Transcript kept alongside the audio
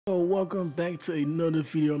So welcome back to another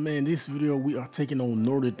video, man. This video we are taking on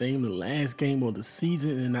Notre Dame, the last game of the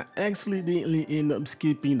season, and I accidentally end up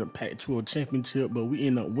skipping the Pac-12 championship, but we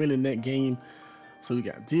end up winning that game. So we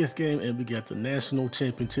got this game and we got the national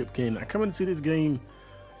championship game. Now coming into this game,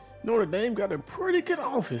 Notre Dame got a pretty good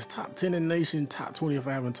offense, top 10 in the nation, top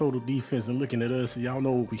 25 in total defense. And looking at us, y'all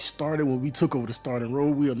know we started when we took over the starting role.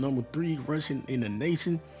 We are number 3 rushing in the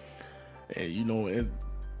nation, and you know,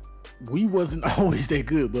 we wasn't always that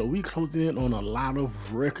good, but we closed in on a lot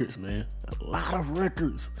of records, man. A lot of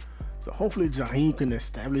records. So hopefully Jaheim can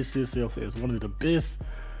establish himself as one of the best,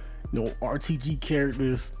 RTG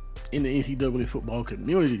characters in the NCAA football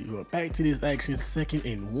community. But back to this action,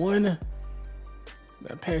 2nd and 1.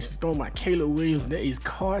 That pass is thrown by Caleb Williams. That is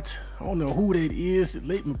caught. I don't know who that is.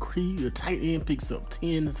 Late McCord, the tight end, picks up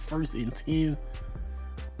 10. It's 1st and 10.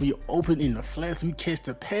 We open in the flats, we catch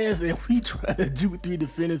the pass, and we try to juke 3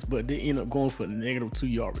 defenders, but they end up going for a negative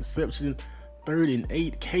 2-yard reception. 3rd and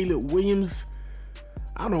 8, Caleb Williams.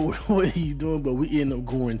 I don't know what he's doing, but we end up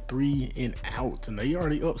going 3 and out. And they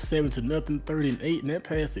already up 7-0, 3rd and 8, and that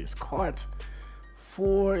pass is caught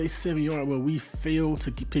for a 7-yard, but we failed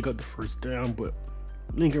to pick up the first down. But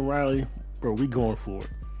Lincoln Riley, bro, we going for it.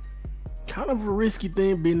 Kind of a risky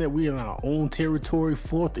thing, being that we in our own territory,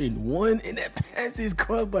 4th and 1, and that pass is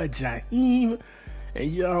caught by Jaheim,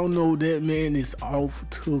 and y'all know that man is off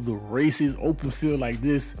to the races. Open field like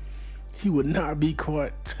this, he would not be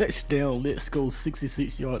caught. Touchdown, let's go,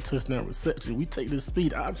 66-yard touchdown reception. We take the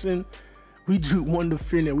speed option, we drew 1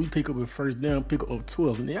 defender, we pick up a first down, pick up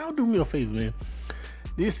 12. And y'all do me a favor, man.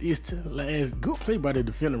 This is the last, good play by the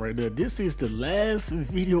defender right there. This is the last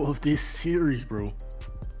video of this series, bro.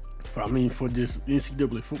 For this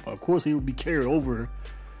NCAA football. Of course, he will be carried over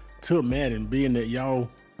to Madden, being that y'all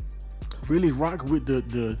really rock with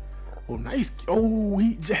the nice. Oh,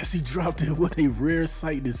 he just dropped it. What a rare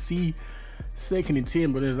sight to see. 2nd and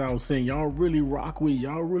 10. But as I was saying, y'all really rock with,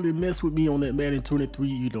 y'all really mess with me on that Madden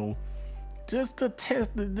 23. Just to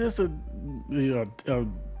test, I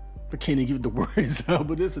can't even give the words out,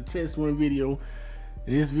 but this is a test run video.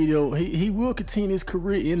 In this video, he will continue his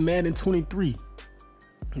career in Madden 23.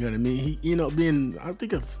 You know what I mean? He ended up being, I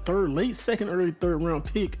think, a late 2nd, early 3rd round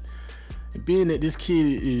pick. And being that this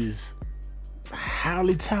kid is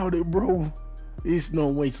highly touted, bro, it's no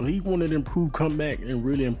way. So he wanted to improve, come back and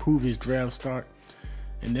really improve his draft stock.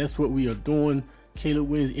 And that's what we are doing. Caleb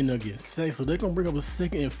Williams ended up getting sacked. So they're going to bring up a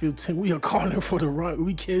 2nd and 15. We are calling for the rock.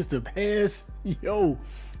 We catch the pass. Yo,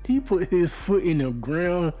 he put his foot in the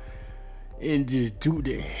ground and just juked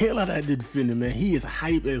the hell out of that defender, man. He is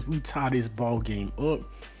hype as we tie this ball game up.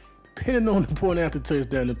 Depending on the point after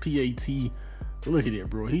touchdown, the PAT. Look at it,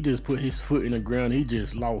 bro. He just put his foot in the ground. He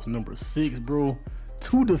just lost number 6, bro.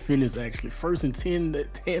 2 defenders, actually. 1st and 10.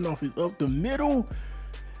 That handoff is up the middle.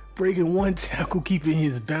 Breaking 1 tackle, keeping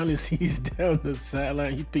his balance. He's down the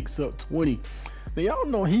sideline. He picks up 20. Now, y'all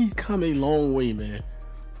know he's come a long way, man.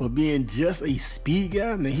 For being just a speed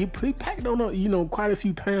guy. Now, he packed on, quite a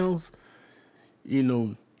few pounds.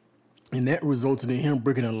 And that resulted in him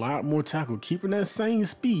breaking a lot more tackle, keeping that same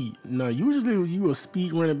speed. Now, usually when you a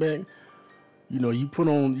speed running back, you put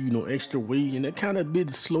on, extra weight, and that kind of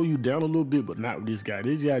did slow you down a little bit, but not with this guy.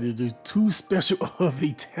 This guy is just too special of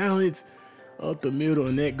a talent up the middle,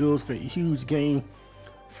 and that goes for a huge game.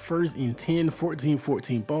 1st and 10,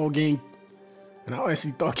 14-14 ball game. And I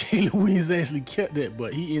actually thought Caleb Williams actually kept that,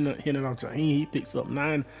 but he ended up handing off Jaheim. He picks up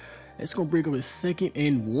 9. That's going to break up his 2nd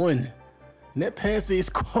and 1. And that pass is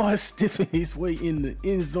caught, stiffing his way in the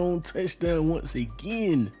end zone. Touchdown once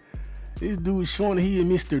again. This dude showing he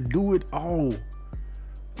and Mr. Do It All.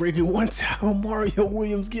 Breaking 1 tackle, Mario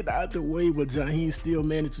Williams get out the way, but Jaheim still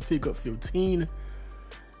managed to pick up 15.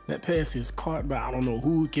 That pass is caught by I don't know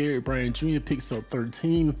who. Garrett Bryant Jr. picks up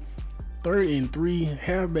 13. 3rd and 3,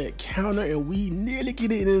 halfback counter, and we nearly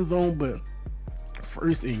get it in the zone, but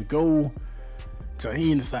 1st and goal.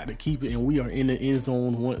 Jaheim decided to keep it, and we are in the end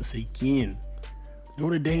zone once again.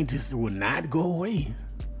 Notre Dame just will not go away.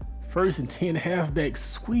 1st and 10, halfback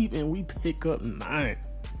sweep, and we pick up 9.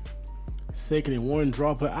 2nd and 1,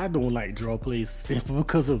 draw play. I don't like draw plays simply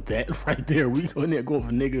because of that right there. We going there going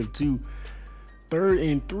for -2.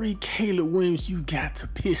 3rd and 3, Caleb Williams, you got to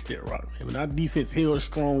pitch that rock, man. When our defense held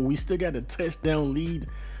strong, we still got a touchdown lead.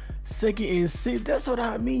 2nd and 6, that's what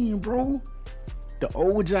I mean, bro. The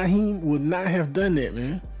old Jaheim would not have done that,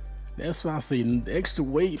 man. That's why I say the extra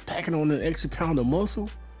weight, packing on an extra pound of muscle,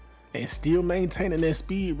 and still maintaining that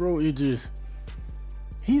speed, bro. He's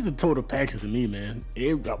a total package to me, man.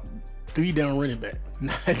 3 down running back,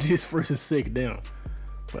 not just 1st and 2nd down.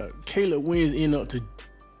 But Caleb Williams end up to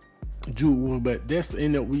Drew, but that's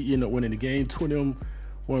the we end up winning the game. 2 of them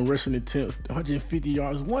 1 rushing attempts, 150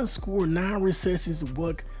 yards, 1 score, 9 receptions,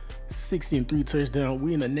 buck 60 and 3 touchdowns.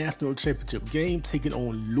 We in the national championship game taking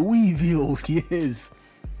on Louisville. Yes,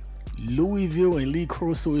 Louisville, and Lee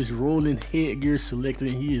Corso is rolling headgear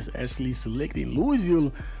selecting. He is actually selecting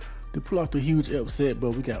Louisville to pull off the huge upset.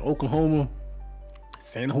 But we got Oklahoma,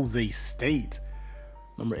 San Jose State.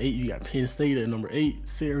 Number 8, you got Penn State at number 8,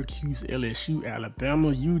 Syracuse, LSU,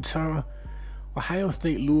 Alabama, Utah, Ohio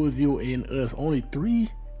State, Louisville, and us. Only 3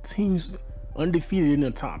 teams undefeated in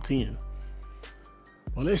the top 10.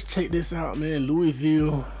 Well, let's check this out, man.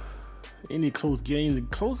 Louisville, any close game. The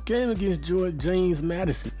close game against James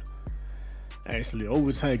Madison. Actually,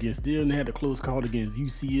 overtime against them. They had a close call against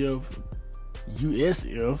UCF,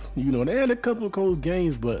 USF. You know, they had a couple of close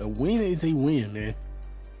games, but a win is a win, man.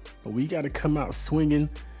 But we got to come out swinging,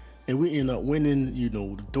 and we end up winning, you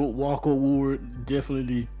know, the Dope Walker Award.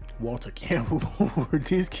 Definitely Walter Campbell Award.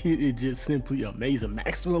 This kid is just simply amazing.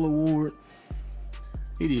 Maxwell Award.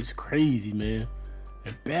 It is crazy, man.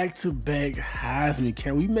 And back-to-back Heisman.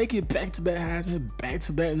 Can we make it back-to-back Heisman?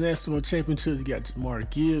 Back-to-back national championships. You got Jamar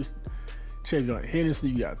Gibbs, Travion Henderson,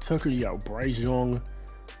 you got Tucker, you got Bryce Young,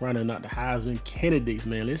 rounding out the Heisman candidates,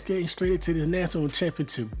 man. Let's get straight into this national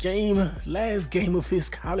championship game. Last game of his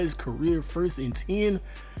college career, 1st and 10.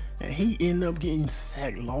 And he ended up getting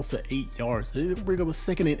sacked, lost to 8 yards. They didn't bring up a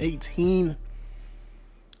 2nd and 18.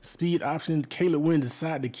 Speed option, Caleb Wynn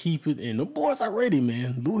decided to keep it, and the boys are ready,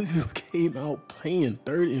 man. Louisville came out playing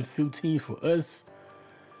 3rd and 15 for us.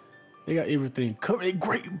 They got everything covered. A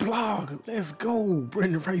great block. Let's go.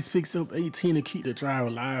 Brendan Rice picks up 18 to keep the drive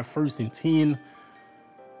alive. 1st and 10.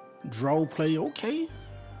 Draw play, okay.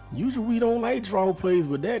 Usually we don't like draw plays,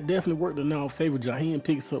 but that definitely worked in our favor. Jaheim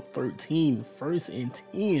picks up 13. 1st and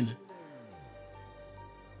 10.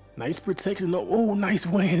 Nice protection. Oh, nice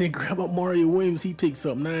win and grab up Mario Williams. He picks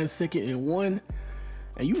up 9, 2nd and 1.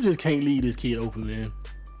 And you just can't leave this kid open, man.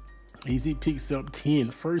 He picks up 10,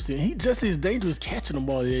 1st, and he just as dangerous catching the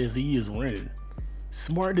ball as he is running.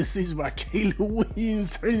 Smart decision by Caleb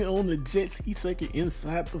Williams, turning on the Jets. He took it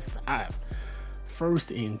inside the 5.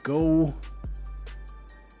 1st and goal.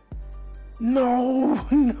 No.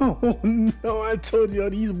 I told y'all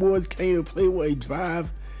these boys came to play with a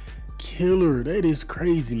drive killer. That is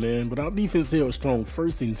crazy, man. But our defense held strong.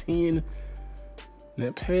 1st and 10.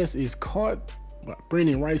 That pass is caught by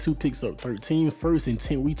Brendan Rice, who picks up 13. 1st and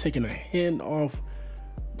 10. We taking a handoff,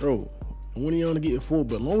 bro. When he on to get forward,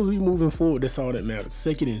 but as long as we moving forward, that's all that matters.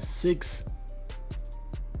 2nd and 6.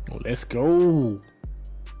 Oh, let's go.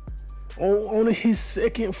 Oh, on his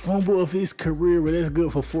 2nd fumble of his career, but that's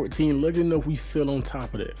good for 14. Lucky enough we fell on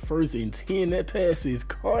top of that. 1st and 10. That pass is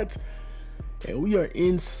caught, and we are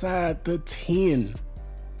inside the 10.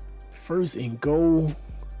 1st and goal.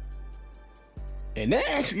 And that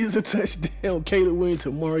actually is a touchdown. Caleb Williams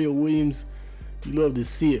to Mario Williams. You love to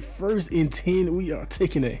see it. 1st and 10. We are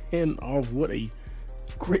taking a hand off. What a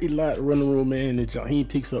great lot running room, man. And Jaheim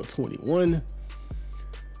picks up 21.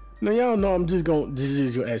 Now, y'all know I'm just going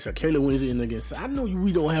to ask you. Caleb Williams in against. I know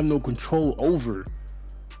we don't have no control over.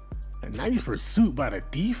 A nice pursuit by the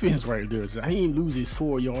defense right there. Jaheim loses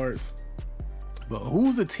 4 yards. But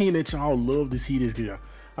who's a team that y'all love to see this guy?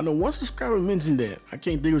 I know one subscriber mentioned that. I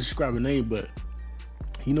can't think of the subscriber name, but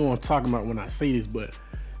you know what I'm talking about when I say this. But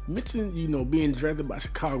mentioned, you know, being drafted by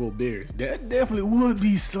Chicago Bears. That definitely would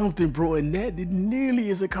be something, bro. And that nearly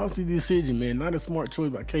is a costly decision, man. Not a smart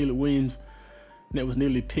choice by Caleb Williams. That was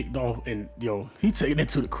nearly picked off. And, yo, he taking it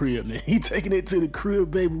to the crib, man. He taking it to the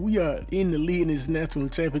crib, baby. We are in the lead in this national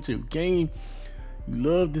championship game. You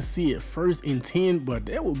love to see it. 1st and 10, but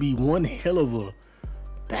that would be one hell of a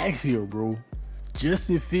backfield, bro.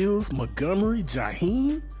 Justin Fields, Montgomery,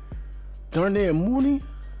 Jaheim, Darnell Mooney.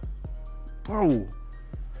 Bro,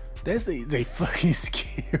 that's a fucking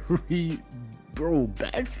scary, bro,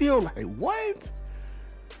 backfield. Like, what?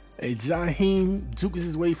 Hey, Jaheim jukes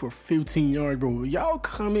his way for 15 yards, bro. Y'all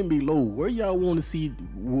comment below where y'all want to see,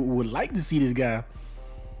 would like to see this guy,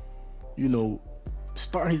 you know,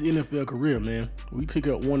 start his NFL career, man. We pick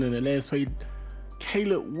up one in the last play.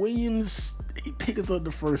 Caleb Williams, he picks up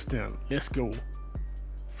the 1st down. Let's go.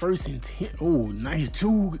 1st and 10. Oh, nice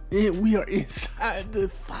juke. And we are inside the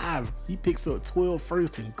 5. He picks up 12.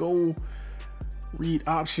 1st and goal. Read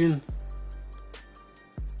option.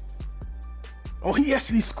 Oh, he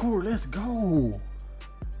actually scored. Let's go.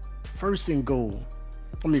 1st and goal.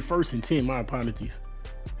 I mean, 1st and 10. My apologies.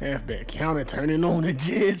 Halfback counter, turning on the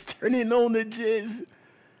Jets. Turning on the Jets.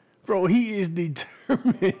 Bro, he is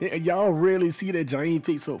determined. Y'all rarely see that Jaheim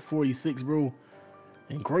picks up 46, bro.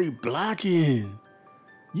 And great blocking.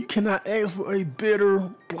 You cannot ask for a better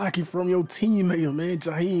blocking from your teammate, man.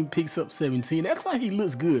 Jaheim picks up 17. That's why he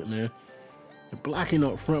looks good, man. The blocking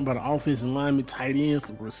up front by the offensive linemen, tight ends,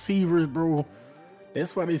 receivers, bro.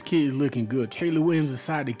 That's why this kid is looking good. Caleb Williams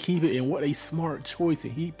decided to keep it, and what a smart choice.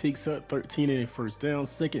 And he picks up 13 and a first down,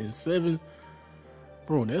 2nd and 7.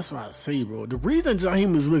 Bro, that's what I say, bro. The reason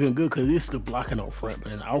Jaheim is looking good because it's the blocking up front,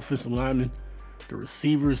 man. The offensive linemen, the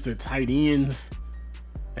receivers, the tight ends.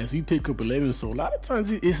 As we pick up 11, so a lot of times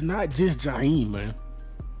it's not just Jaheim, man.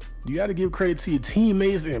 You got to give credit to your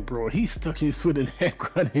teammates, and bro, he stuck his foot in that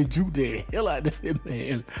ground and drew the hell out of it,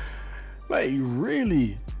 man. Like,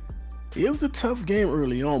 really, it was a tough game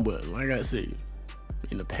early on, but like I said,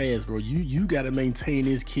 in the past, bro, you got to maintain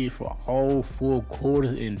this kid for all 4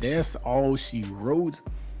 quarters, and that's all she wrote.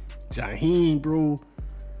 Jaheim, bro.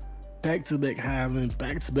 Back-to-back Heisman,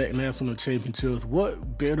 back-to-back national championships.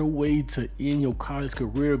 What better way to end your college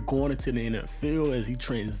career going into the NFL as he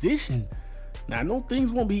transitioned? Now, I know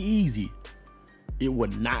things won't be easy. It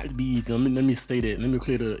would not be easy. Let me say that. Let me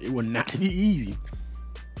clear that. It would not be easy.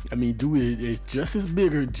 I mean, dude is just as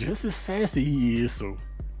bigger, just as fast as he is, so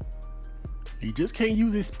he just can't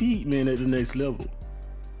use his speed, man, at the next level.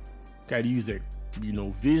 Got to use that, you know,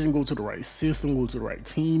 vision, go to the right system, go to the right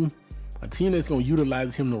team. A team that's going to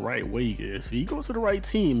utilize him the right way. If he goes to the right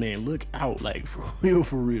team, man, look out, like, for real,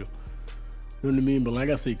 for real. You know what I mean? But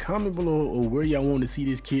like I say, comment below or where y'all want to see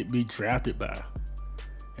this kid be drafted by.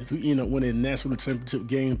 As we end up winning the national championship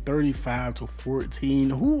game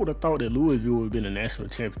 35-14. Who would have thought that Louisville would have been a national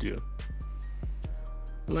championship?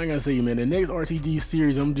 Like I say, man, the next RTG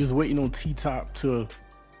series, I'm just waiting on T-Top to,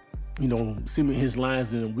 you know, cement his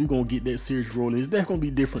lines, and we're going to get that series rolling. It's definitely going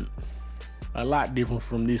to be different. A lot different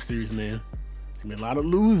from this series, man. It's gonna be a lot of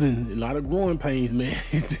losing, a lot of growing pains, man.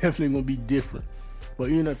 It's definitely gonna be different. But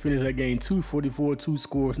you end up finishing that game 244, 2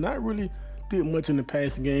 scores. Not really did much in the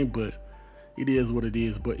passing game, but it is what it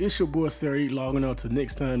is. But it's your boy Sarah logging out till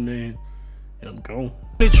next time, man. And I'm gone.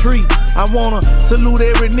 The tree, I wanna salute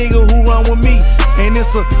every nigga who run with me. And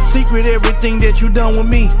it's a secret everything that you done with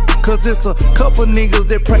me. Cause it's a couple niggas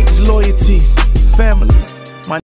that practice loyalty. Family.